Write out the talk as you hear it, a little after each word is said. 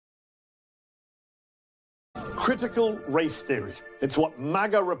Critical race theory. It's what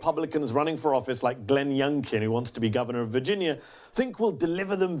MAGA Republicans running for office like Glenn Youngkin, who wants to be governor of Virginia, think will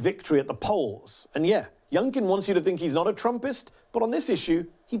deliver them victory at the polls. And yeah, Youngkin wants you to think he's not a Trumpist, but on this issue,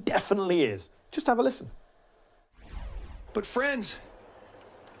 he definitely is. Just have a listen. But friends,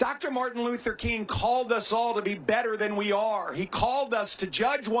 Dr. Martin Luther King called us all to be better than we are. He called us to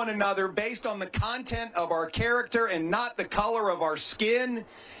judge one another based on the content of our character and not the color of our skin.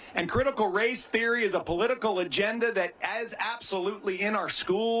 And critical race theory is a political agenda that is absolutely in our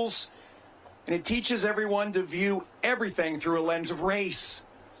schools. And it teaches everyone to view everything through a lens of race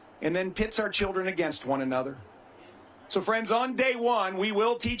and then pits our children against one another. So friends, on day one, we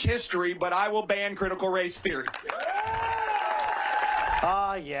will teach history, but I will ban critical race theory.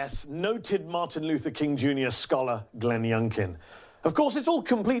 Ah, yes, noted Martin Luther King Jr. scholar Glenn Youngkin. Of course, it's all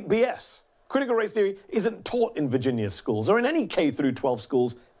complete BS. Critical race theory isn't taught in Virginia's schools or in any K through 12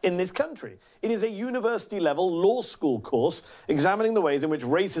 schools in this country. It is a university-level law school course examining the ways in which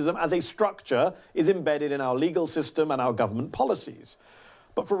racism as a structure is embedded in our legal system and our government policies.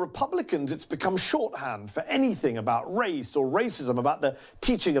 But for Republicans, it's become shorthand for anything about race or racism, about the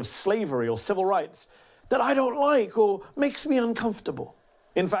teaching of slavery or civil rights, that I don't like or makes me uncomfortable.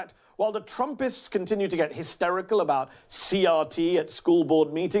 In fact, while the Trumpists continue to get hysterical about CRT at school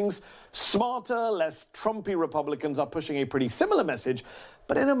board meetings, smarter, less Trumpy Republicans are pushing a pretty similar message,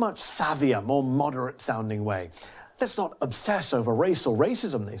 but in a much savvier, more moderate-sounding way. Let's not obsess over race or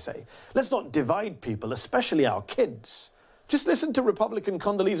racism, they say. Let's not divide people, especially our kids. Just listen to Republican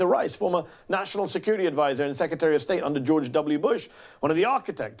Condoleezza Rice, former National Security Advisor and Secretary of State under George W. Bush, one of the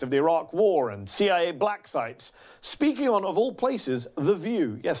architects of the Iraq War and CIA black sites, speaking on, of all places, The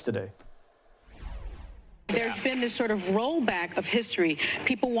View yesterday. There's been this sort of rollback of history.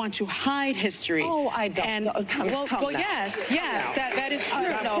 People want to hide history. Oh, I don't. And, well, yes, that is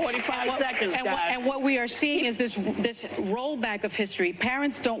true. 45 seconds, guys. And what we are seeing is this rollback of history.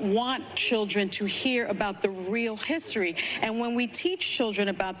 Parents don't want children to hear about the real history. And when we teach children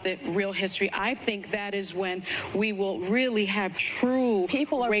about the real history, I think that is when we will really have true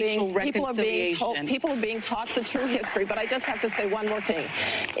racial reconciliation. People are being taught the true history. But I just have to say one more thing.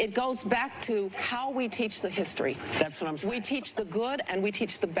 It goes back to how we teach the history. That's what I'm saying. We teach the good and we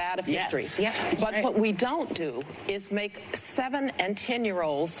teach the bad of history. Yeah, but what we don't do is make 7- and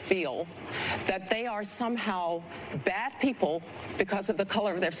 10-year-olds feel that they are somehow bad people because of the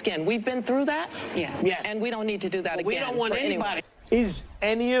color of their skin. We've been through that. Yeah. Yes. And we don't need to do that again. We don't want anybody. Is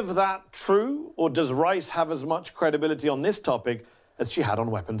any of that true, or does Rice have as much credibility on this topic as she had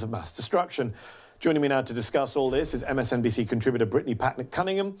on weapons of mass destruction? Joining me now to discuss all this is MSNBC contributor Brittany Packnett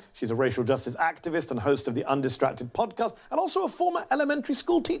Cunningham. She's a racial justice activist and host of the Undistracted podcast, and also a former elementary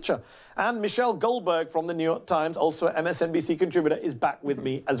school teacher. And Michelle Goldberg from the New York Times, also an MSNBC contributor, is back with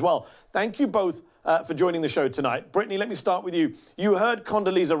me as well. Thank you both for joining the show tonight. Brittany, let me start with you. You heard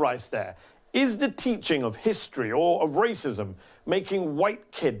Condoleezza Rice there. Is the teaching of history or of racism making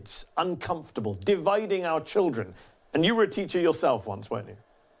white kids uncomfortable, dividing our children? And you were a teacher yourself once, weren't you?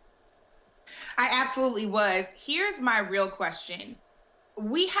 I absolutely was. Here's my real question.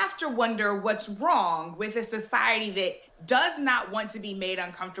 We have to wonder what's wrong with a society that does not want to be made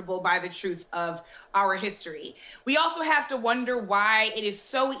uncomfortable by the truth of our history. We also have to wonder why it is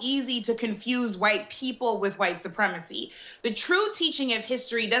so easy to confuse white people with white supremacy. The true teaching of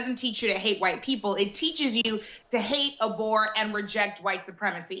history doesn't teach you to hate white people. It teaches you to hate, abhor, and reject white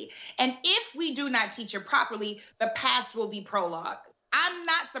supremacy. And if we do not teach it properly, the past will be prologue. I'm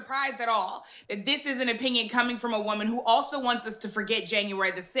not surprised at all that this is an opinion coming from a woman who also wants us to forget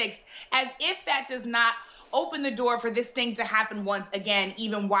January the 6th, as if that does not open the door for this thing to happen once again,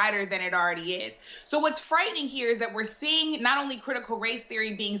 even wider than it already is. So what's frightening here is that we're seeing not only critical race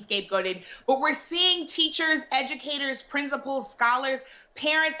theory being scapegoated, but we're seeing teachers, educators, principals, scholars,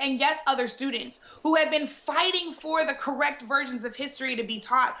 parents, and yes, other students who have been fighting for the correct versions of history to be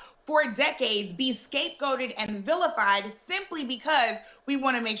taught for decades be scapegoated and vilified simply because we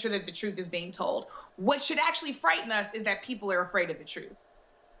want to make sure that the truth is being told. What should actually frighten us is that people are afraid of the truth.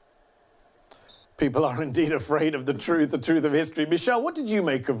 People are indeed afraid of the truth of history. Michelle, what did you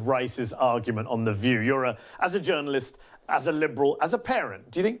make of Rice's argument on The View? You're as a journalist, as a liberal, as a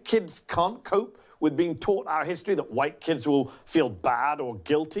parent. Do you think kids can't cope with being taught our history, that white kids will feel bad or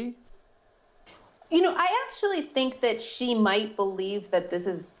guilty? You know, I actually think that she might believe that this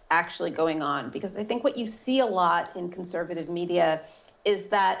is actually going on, because I think what you see a lot in conservative media is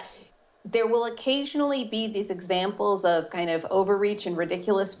that there will occasionally be these examples of kind of overreach and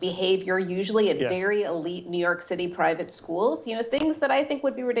ridiculous behavior, usually at very elite New York City private schools, you know, things that I think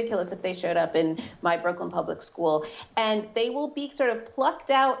would be ridiculous if they showed up in my Brooklyn public school. And they will be sort of plucked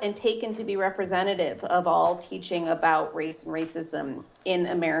out and taken to be representative of all teaching about race and racism in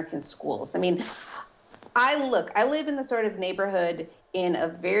American schools. I mean, I live in the sort of neighborhood in a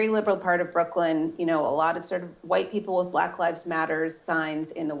very liberal part of Brooklyn, you know, a lot of sort of white people with Black Lives Matters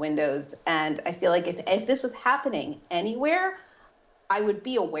signs in the windows. And I feel like if this was happening anywhere, I would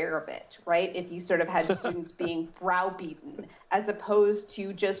be aware of it, right? If you sort of had students being browbeaten, as opposed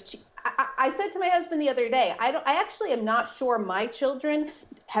to just, I said to my husband the other day, I actually am not sure my children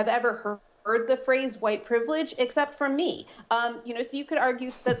have ever heard the phrase white privilege, except from me. You know, so you could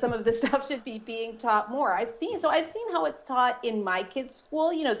argue that some of this stuff should be being taught more. I've seen how it's taught in my kids'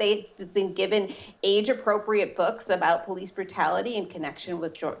 school. You know, they've been given age-appropriate books about police brutality in connection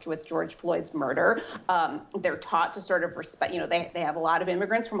with George Floyd's murder. They're taught to sort of respect, you know, they have a lot of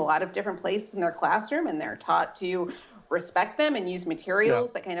immigrants from a lot of different places in their classroom, and they're taught to respect them and use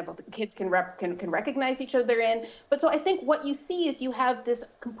materials that kind of kids can recognize each other in. But so I think what you see is you have this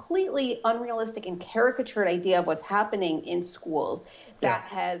completely unrealistic and caricatured idea of what's happening in schools that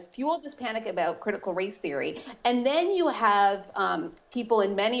has fueled this panic about critical race theory. And then you have people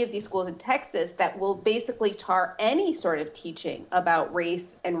in many of these schools in Texas that will basically tar any sort of teaching about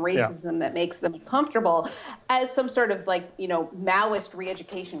race and racism that makes them uncomfortable as some sort of, like, you know, Maoist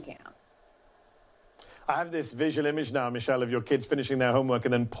re-education camp. I have this visual image now, Michelle, of your kids finishing their homework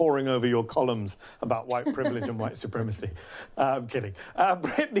and then poring over your columns about white privilege and white supremacy. I'm kidding.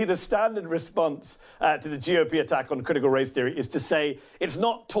 Brittany, the standard response to the GOP attack on critical race theory is to say it's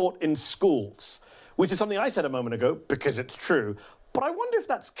not taught in schools, which is something I said a moment ago, because it's true. But I wonder if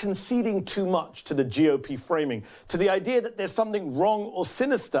that's conceding too much to the GOP framing, to the idea that there's something wrong or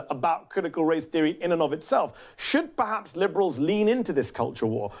sinister about critical race theory in and of itself. Should perhaps liberals lean into this culture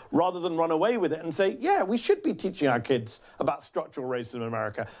war rather than run away with it and say, yeah, we should be teaching our kids about structural racism in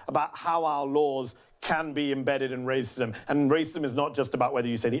America, about how our laws can be embedded in racism. And racism is not just about whether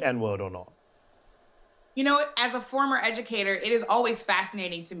you say the N-word or not. You know, as a former educator, it is always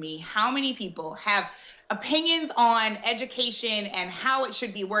fascinating to me how many people have opinions on education and how it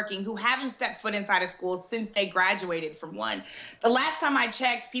should be working who haven't stepped foot inside a school since they graduated from one. The last time I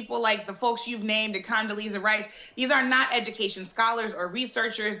checked, people like the folks you've named, Condoleezza Rice, these are not education scholars or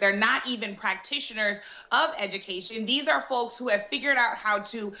researchers. They're not even practitioners of education. These are folks who have figured out how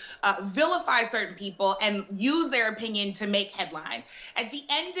to vilify certain people and use their opinion to make headlines. At the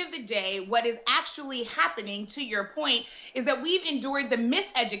end of the day, what is actually happening, to your point, is that we've endured the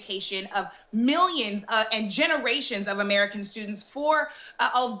miseducation of millions and generations of American students for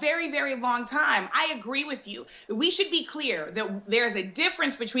a very, very long time. I agree with you. We should be clear that there's a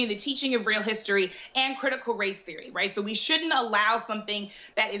difference between the teaching of real history and critical race theory, right? So we shouldn't allow something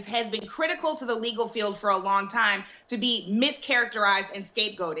that has been critical to the legal field for a long time to be mischaracterized and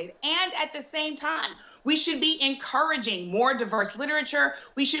scapegoated. And at the same time, we should be encouraging more diverse literature.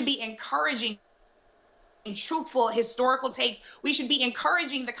 We should be encouraging truthful historical takes. We should be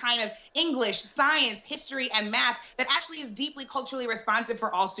encouraging the kind of English, science, history, and math that actually is deeply culturally responsive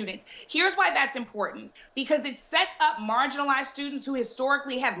for all students. Here's why that's important, because it sets up marginalized students who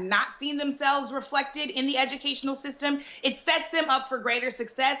historically have not seen themselves reflected in the educational system. It sets them up for greater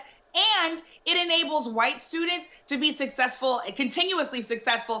success, and it enables white students to be successful, continuously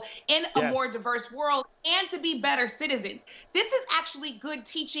successful in a more diverse world, and to be better citizens. This is actually good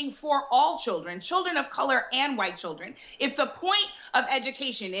teaching for all children, children of color and white children. If the point of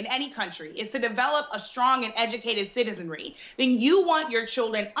education in any country is to develop a strong and educated citizenry, then you want your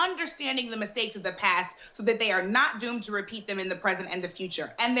children understanding the mistakes of the past so that they are not doomed to repeat them in the present and the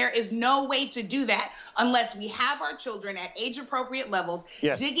future. And there is no way to do that unless we have our children at age-appropriate levels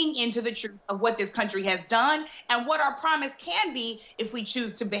digging into the truth of what this country has done and what our promise can be if we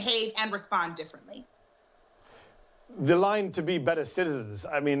choose to behave and respond differently. The line to be better citizens,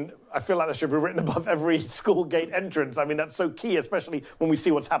 I mean, I feel like that should be written above every school gate entrance. I mean, that's so key, especially when we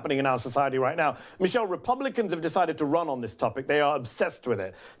see what's happening in our society right now. Michelle, Republicans have decided to run on this topic. They are obsessed with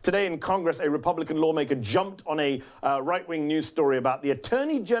it. Today in Congress, a Republican lawmaker jumped on a right-wing news story about the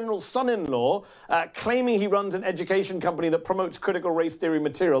Attorney General's son-in-law claiming he runs an education company that promotes critical race theory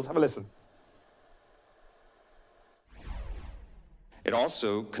materials. Have a listen. It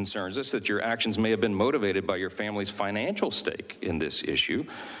also concerns us that your actions may have been motivated by your family's financial stake in this issue.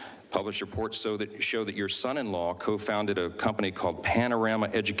 Published reports show that your son-in-law co-founded a company called Panorama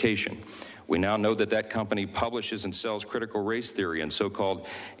Education. We now know that that company publishes and sells critical race theory and so-called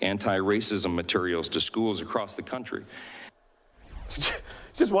anti-racism materials to schools across the country.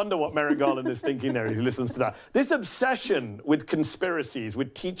 Just wonder what Merrick Garland is thinking there as he listens to that. This obsession with conspiracies,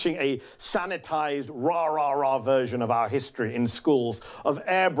 with teaching a sanitized, rah-rah-rah version of our history in schools, of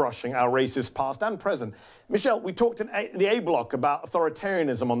airbrushing our racist past and present. Michelle, we talked in the A block about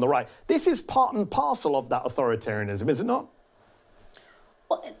authoritarianism on the right. This is part and parcel of that authoritarianism, is it not?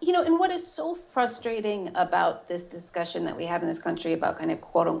 Well, you know, and what is so frustrating about this discussion that we have in this country about kind of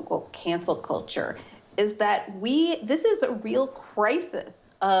quote-unquote cancel culture is that this is a real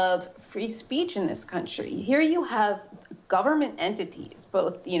crisis of free speech in this country. Here you have government entities,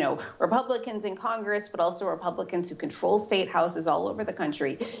 both, you know, Republicans in Congress, but also Republicans who control state houses all over the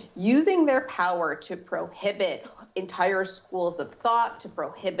country, using their power to prohibit entire schools of thought, to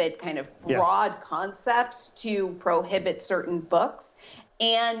prohibit kind of broad concepts, to prohibit certain books.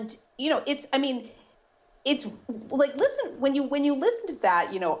 And, you know, it's like, listen, when you listen to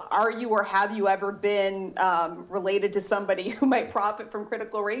that, you know, are you or have you ever been related to somebody who might profit from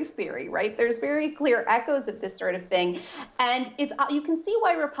critical race theory, right? There's very clear echoes of this sort of thing. And you can see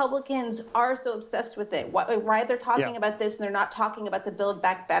why Republicans are so obsessed with it, why they're talking about this and they're not talking about the Build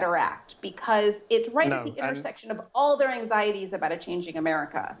Back Better Act, because it's right at the intersection of all their anxieties about a changing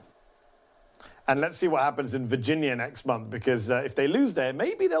America. And let's see what happens in Virginia next month, because if they lose there,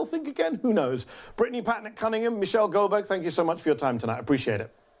 maybe they'll think again. Who knows? Brittany, Packnett, Cunningham, Michelle Goldberg, thank you so much for your time tonight. Appreciate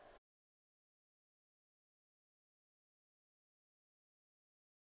it.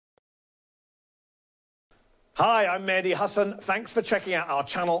 Hi, I'm Mehdi Hasan. Thanks for checking out our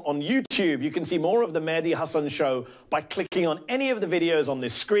channel on YouTube. You can see more of the Mehdi Hasan Show by clicking on any of the videos on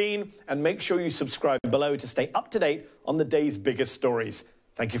this screen, and make sure you subscribe below to stay up to date on the day's biggest stories.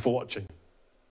 Thank you for watching.